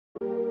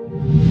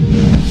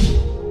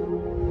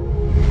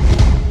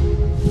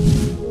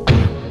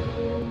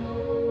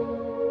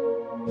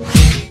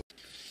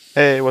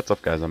Hey, what's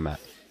up, guys? I'm Matt,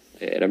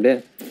 And I'm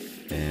dead.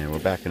 and we're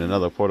back in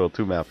another Portal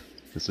 2 map.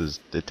 This is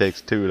It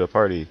Takes Two to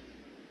Party.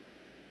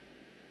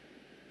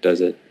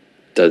 Does it?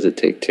 Does it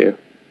take two?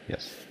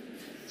 Yes.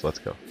 So let's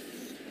go.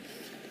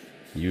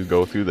 You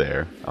go through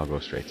there. I'll go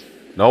straight.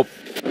 Nope.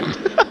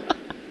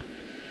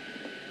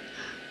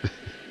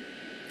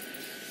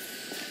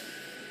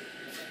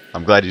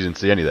 I'm glad you didn't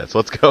see any of that. So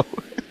let's go.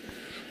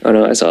 Oh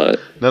no, I saw it.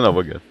 No,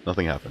 we're good.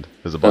 Nothing happened.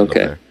 There's a button up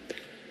Okay.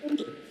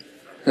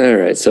 there. All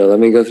right. So let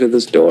me go through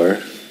this door,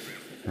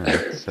 All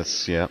right.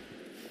 That's yeah.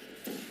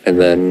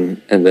 and Here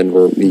we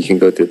go. then you can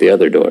go through the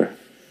other door.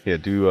 Yeah.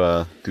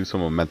 Do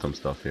some momentum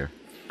stuff here.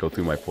 Go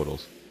through my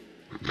portals.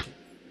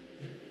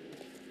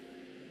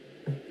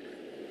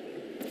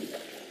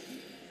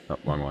 Oh,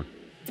 wrong one.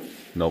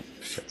 Nope.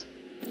 Shit.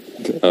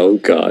 Oh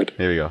God.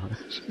 Here we go.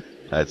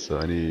 Alright, so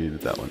I need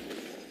that one.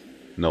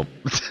 Nope.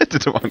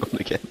 Did the wrong one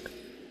again.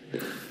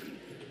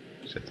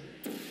 Shit.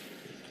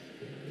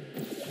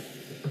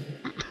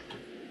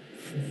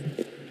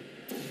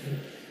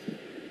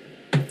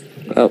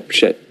 Oh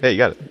shit. Hey, you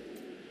got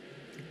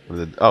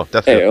it. Oh,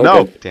 death Hey, field. No!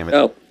 open. Damn it.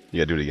 Oh. You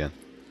gotta do it again.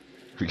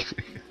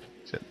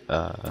 Shit.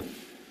 I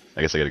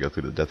guess I gotta go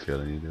through the death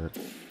field. I need to do it.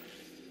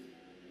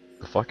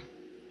 The fuck?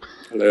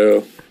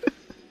 Hello.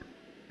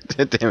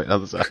 Damn it,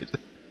 other side.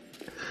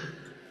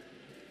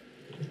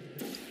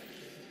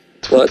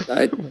 What?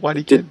 Why'd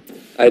he get?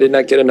 I did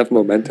not get enough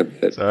momentum.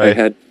 I Sorry.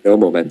 had no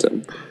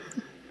momentum.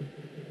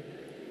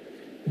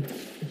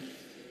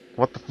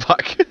 What the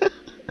fuck?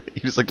 He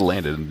just like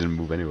landed and didn't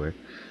move anywhere.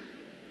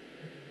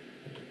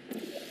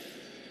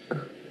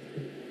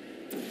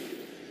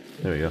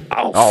 There we go.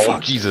 Oh,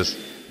 fuck. Jesus.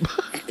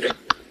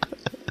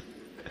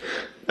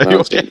 Are you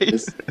okay?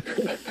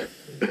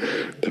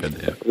 God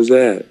damn. What was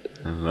that?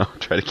 I don't know.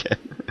 Try it again.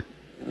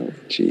 Oh,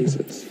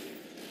 Jesus.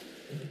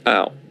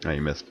 Ow. Oh,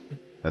 you missed.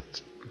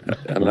 That's.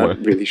 I'm not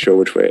really sure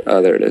which way.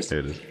 Oh, there it is. There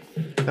it is.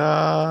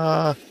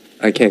 Ah,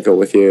 I can't go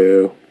with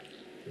you.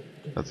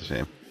 that's a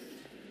shame.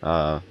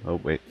 Oh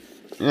wait.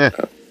 Yeah,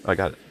 Oh. I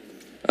got it.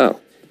 Oh.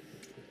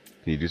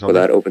 Can you do Well, something?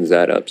 that opens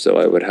that up, so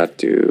I would have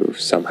to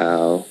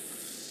somehow.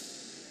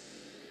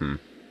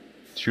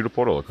 Shoot a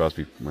portal across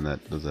me when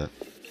that does that.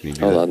 Can you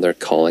do Hold that? on, they're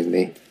calling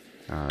me.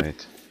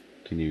 Alright.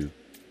 Can you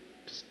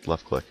just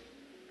left click?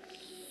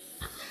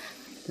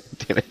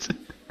 Damn it.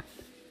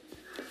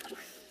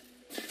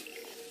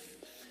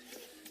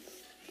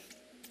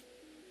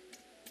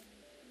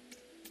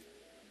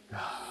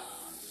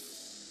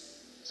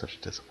 Such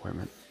a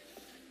disappointment.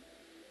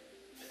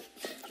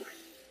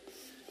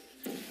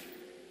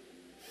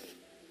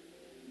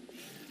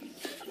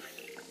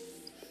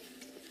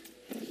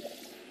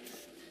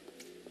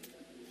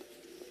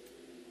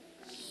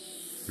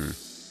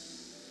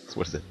 So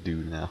what does that do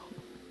now?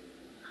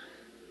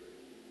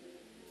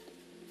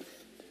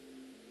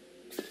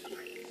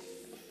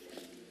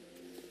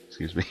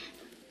 Excuse me.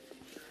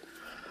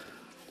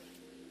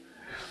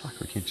 Fuck,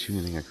 we can't shoot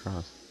anything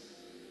across.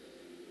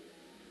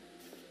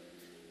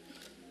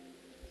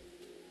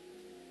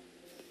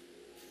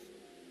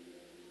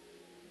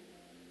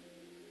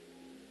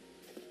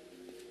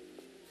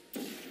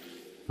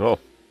 Oh.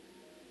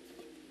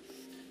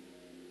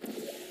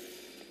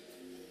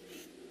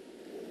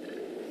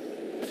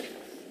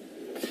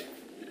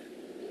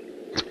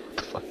 What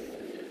the fuck?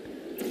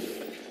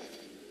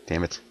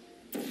 Damn it.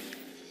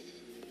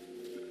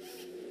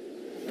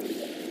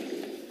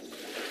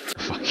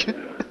 Fuck.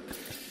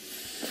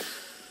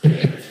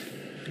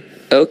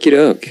 Okie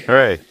doke.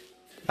 Hooray.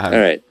 I All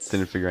right.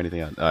 didn't figure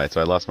anything out. Alright, so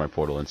I lost my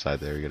portal inside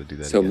there. We gotta do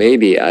that So again.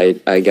 maybe I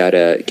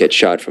gotta get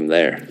shot from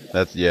there.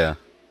 That's, yeah.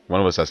 One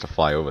of us has to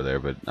fly over there,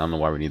 but I don't know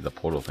why we need the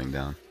portal thing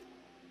down.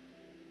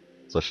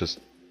 So let's just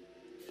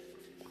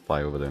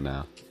fly over there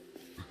now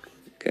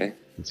Okay.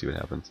 and see what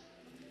happens.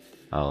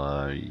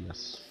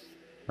 Yes.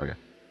 Okay.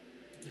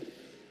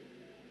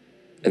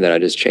 And then I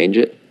just change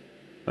it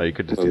Oh, you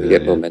could just when do we that,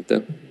 get yeah.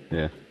 momentum.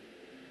 Yeah.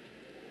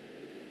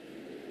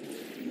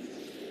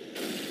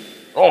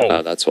 Oh,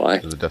 Oh! that's why.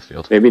 There's a death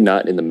field. Maybe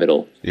not in the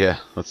middle. Yeah,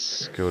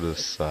 let's go to the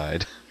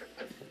side.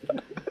 I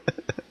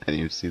didn't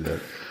even see that.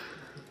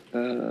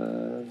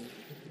 Okay.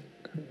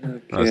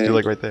 Oh, let's do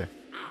like right there.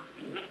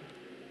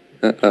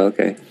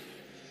 Okay.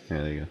 Yeah,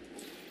 there you go.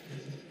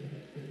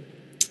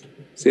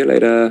 See you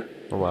later.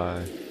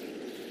 Bye-bye.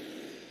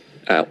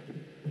 Ow.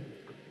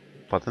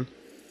 Button?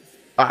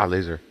 Ah,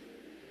 laser.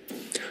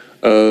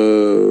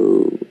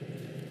 Oh.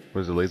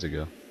 Where's the laser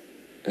go?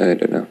 I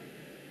don't know.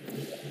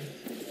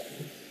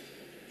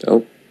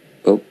 Oh.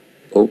 Oh.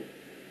 Oh.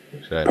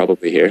 Should I?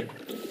 Probably here.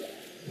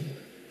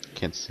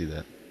 Can't see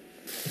that.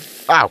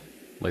 Ow!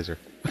 Laser.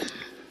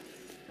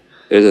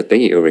 There's a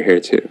thingy over here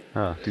too.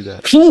 Oh, do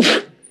that.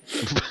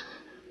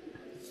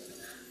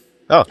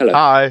 Oh, Hello.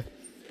 hi!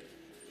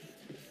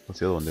 What's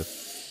the other one do?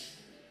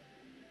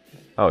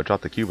 Oh, it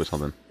dropped the cube or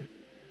something.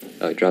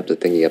 Oh, I dropped a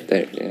thingy up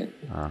there.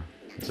 Yeah.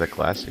 Is that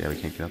glass? Yeah, we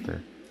can't get up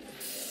there.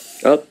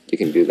 Oh, you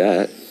can do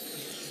that.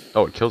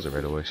 Oh, it kills it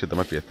right away. Shit, there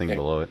might be a thing Here.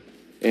 below it.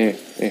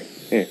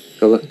 Here.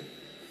 Go look.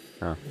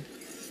 Oh.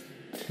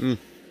 Hmm.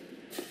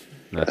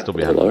 No, it's still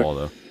behind the lower. wall,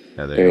 though.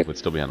 Yeah, there There you you go. But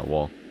still behind a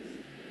wall.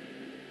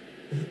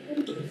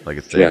 Like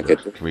it's Can you there. not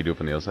get But can we do it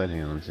from the other side?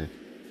 Hang on, let me see.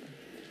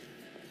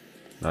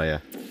 Oh yeah.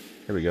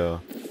 Here we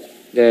go.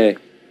 Yay. You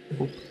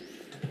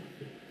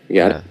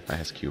got Yeah, it? I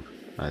has cube.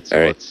 Alright, so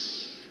Alright.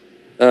 let's...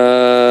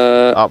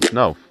 Uh, Oh,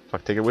 no.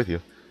 Fuck, take it with you.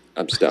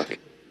 I'm stuck.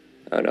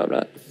 Oh, no, I'm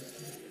not.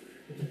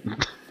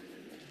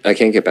 I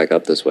can't get back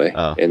up this way.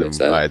 Oh, In then,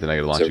 this, alright, then I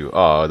gotta launch so you.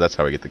 Oh, that's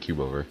how I get the cube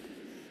over.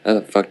 how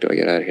the fuck do I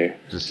get out of here?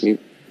 Just Can you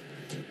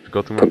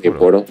go through my put me a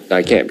portal. portal? No,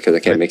 I can't because I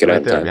can't make it right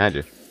out in there, time. behind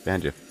you.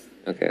 Behind you.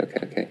 Okay,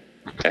 okay, okay.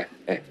 Okay.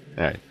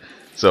 Alright.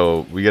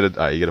 So, we gotta...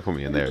 Alright, you gotta put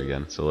me in there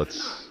again. So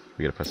let's...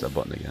 We gotta press that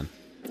button again.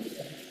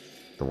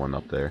 The one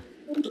up there.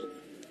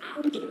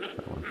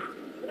 That one.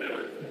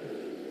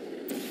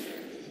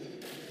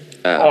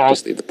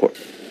 Just leave the port.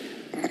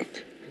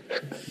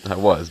 I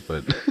was,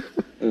 but...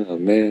 Oh,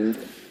 man.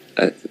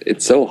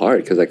 It's so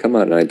hard because I come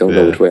out and I don't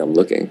know Yeah. which way I'm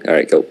looking.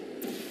 Alright, go.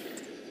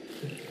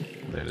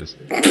 There it is.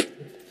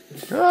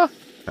 Ah!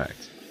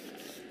 Alright.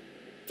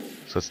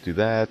 So let's do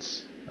that.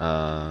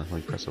 Let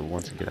me press it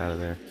once and get out of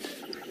there.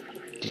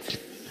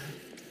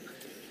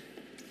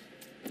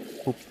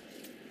 Oop.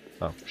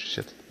 Oh,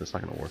 shit. That's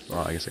not gonna work.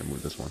 Oh, I guess I can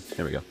move this one.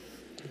 Here we go.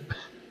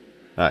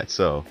 Alright,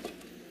 so...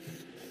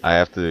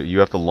 You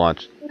have to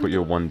launch... Put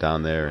your one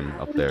down there and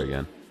up there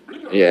again.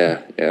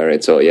 Yeah,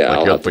 alright, so yeah, Like,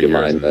 I'll you'll have to put do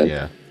yours mine in, then.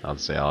 yeah. I'll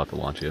say I'll have to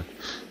launch you.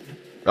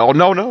 Oh,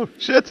 no!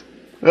 Shit!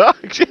 Ah,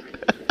 shit!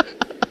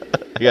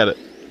 I got it.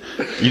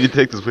 You need to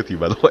take this with you,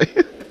 by the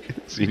way.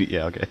 So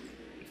yeah, okay.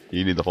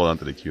 You need to hold on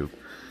to the cube.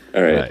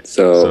 Alright,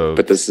 so,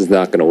 but this is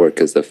not going to work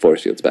because the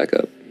force field's back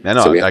up. I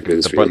know, so we have I to do can,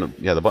 this the for you. button,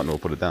 yeah, the button will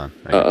put it down.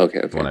 Oh, okay,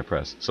 okay. When I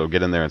press. So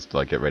get in there and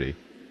like get ready.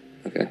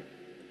 Okay.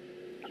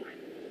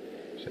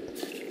 Shit.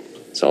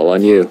 It's all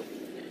on you.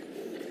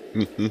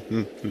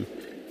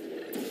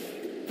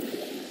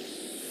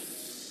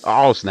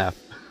 Oh, snap.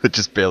 It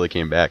just barely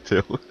came back,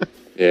 too.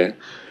 Yeah.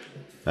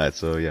 Alright,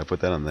 so yeah,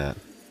 put that on that.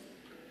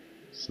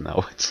 So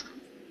now it's...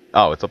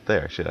 Oh, it's up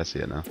there. Shit, I see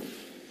it now.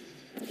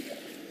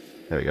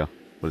 There we go.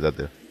 What does that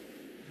do?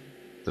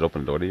 Does it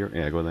open the door to you?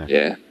 Yeah, go in there.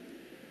 Yeah.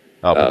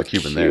 Oh, put the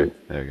cube in there.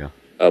 There we go.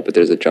 Oh, but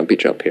there's a jumpy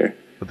jump here.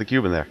 Put the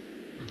cube in there.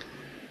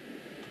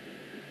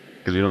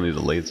 Because we don't need the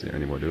laser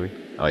anymore, do we?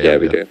 Oh, Yeah,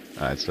 we do.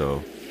 Alright,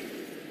 so...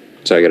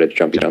 So I got a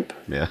jumpy jump.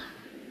 Yeah.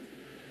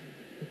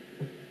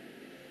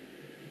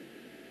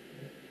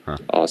 Huh.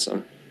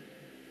 Awesome.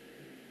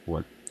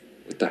 What?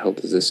 What the hell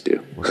does this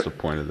do? What's the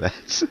point of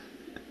that?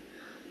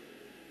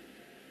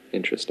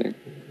 Interesting.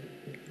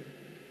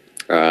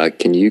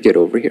 Can you get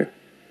over here?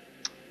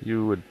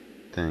 You would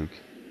think.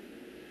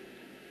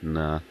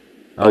 Nah.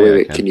 Oh, yeah,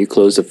 wait. Can you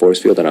close the force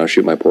field and I'll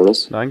shoot my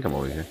portals? No, I can come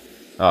over here.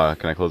 Oh,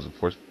 can I close the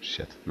force?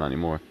 Shit, not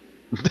anymore.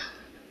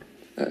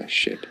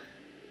 Shit.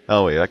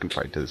 Oh, wait, I can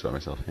probably do this by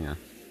myself. Hang on.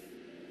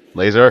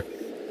 Laser!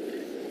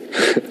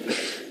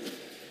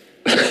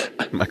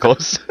 Am I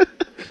close?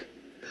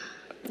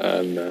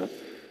 No.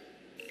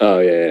 Oh,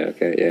 yeah,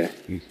 okay,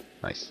 yeah.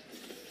 Nice.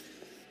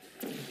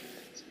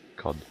 It's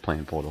called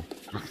playing Portal.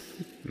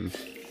 I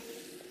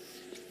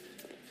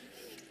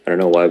don't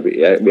know why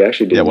we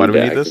actually didn't why do we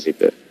to need this? activate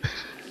that.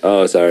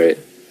 Oh, sorry.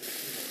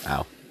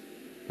 Ow.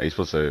 Are you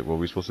supposed to... What are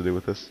we supposed to do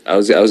with this? I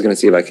was gonna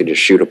see if I could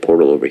just shoot a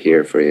portal over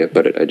here for you,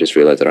 but I just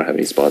realized I don't have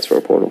any spots for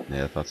a portal.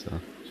 Yeah, I thought so.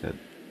 Shit.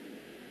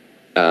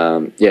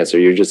 Yeah, so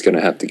you're just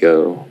gonna have to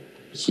go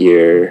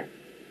here,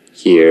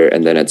 here,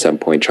 and then at some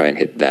point try and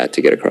hit that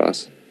to get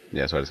across.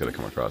 Yeah, so I just gotta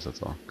come across,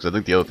 that's all. Because I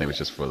think the other thing was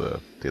just for to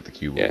get the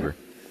cube over.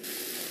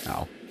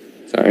 Ow.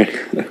 Sorry.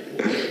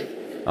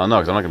 Oh no,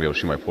 because I'm not gonna be able to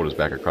shoot my portals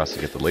back across to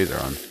get the laser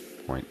on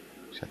point.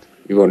 Shit.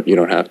 You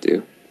don't have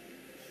to,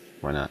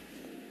 Why not?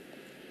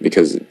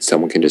 because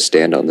someone can just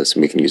stand on this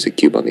and we can use a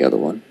cube on the other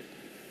one.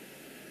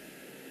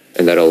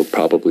 And that'll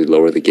probably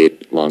lower the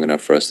gate long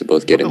enough for us to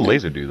both get What in did the there.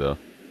 laser do, though?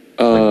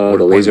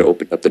 The laser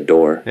opened up the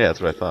door. Yeah,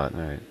 that's what I thought.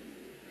 Alright.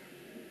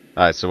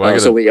 Alright, so I gotta...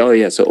 So wait,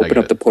 so open get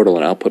up it. the portal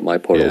and I'll put my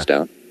portals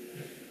down.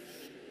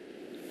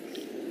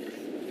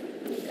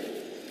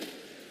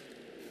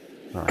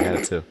 Oh, I had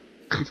it too.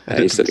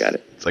 You still got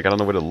it. It's like I don't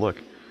know where to look.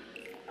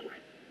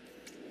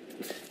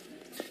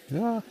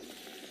 Yeah.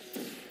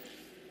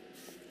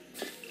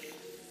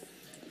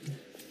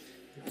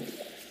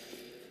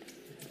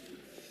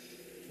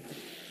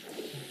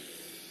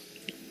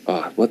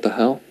 Oh, what the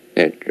hell?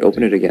 Yeah,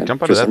 open it again.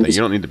 Jump out of that thing.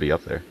 You don't need to be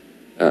up there.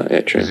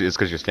 Yeah, true. It's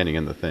because you're standing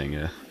in the thing,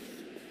 yeah.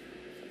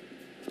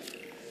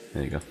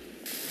 There you go.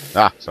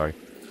 Ah, sorry.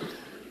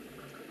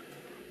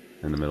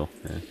 In the middle,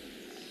 yeah.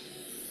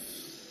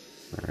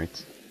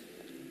 Alright.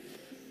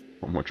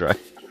 One more try.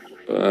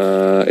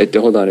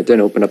 Hold on, it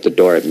didn't open up the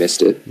door. I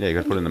missed it. Yeah, you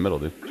gotta put it in the middle,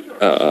 dude.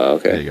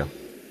 Okay. There you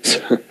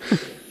go.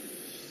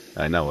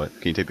 I know what.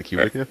 Can you take the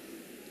cube with you?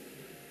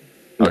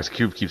 Oh, this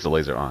cube keeps the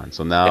laser on.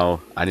 So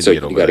now I need to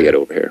get over you gotta there. get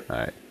over here.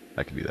 Alright,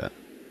 I can do that.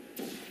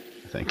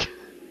 I think.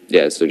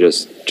 Yeah, so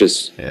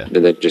just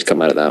then just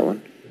come out of that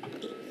one.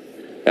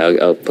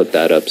 I'll put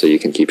that up so you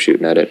can keep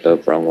shooting at it. Oh,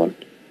 wrong one.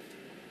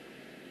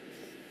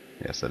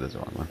 Yes, that is the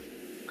wrong one.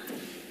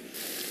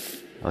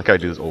 I like how I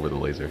do this over the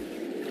laser.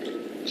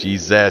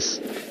 Jesus!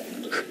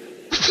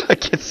 I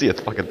can't can't see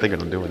its fucking thing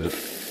when I'm doing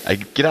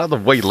it. Get out of the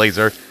way,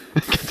 laser.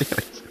 God damn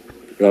it.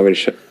 You want me to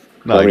show?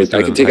 No, I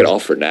can take it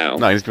off for now.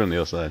 No, he's doing it on the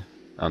other side.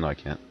 Oh no, I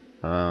can't.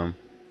 No,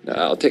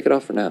 I'll take it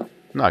off for now.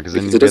 No, because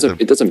then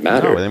it doesn't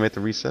matter. No, then we have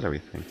to reset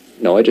everything.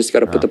 No, I just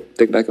gotta put the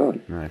thing back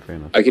on. Alright, fair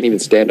enough. I can even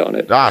stand on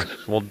it. Ah,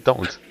 well,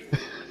 don't.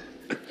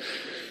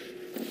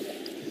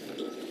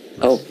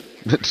 Oh.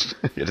 Yeah,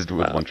 just do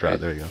it with one try.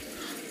 Okay. There you go.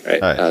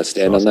 Alright,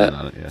 stand so on that. Stand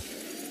on it, yeah.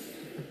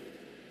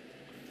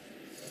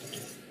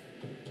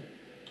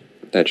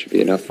 That should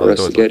be enough for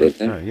us to get it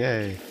then. Right,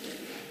 yay.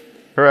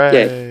 Hooray!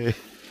 Yay.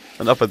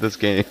 Enough of this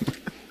game.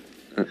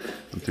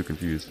 I'm too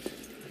confused.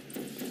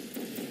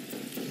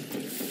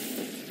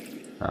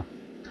 Oh.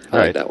 I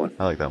like that one.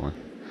 I like that one.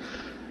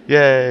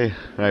 Yay!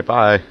 Alright,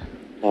 bye.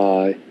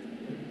 Bye.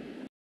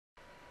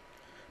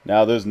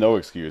 Now there's no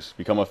excuse.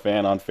 Become a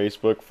fan on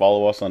Facebook,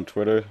 follow us on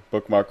Twitter,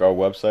 bookmark our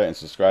website, and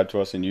subscribe to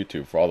us on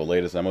YouTube for all the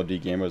latest MOD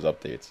Gamers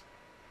updates.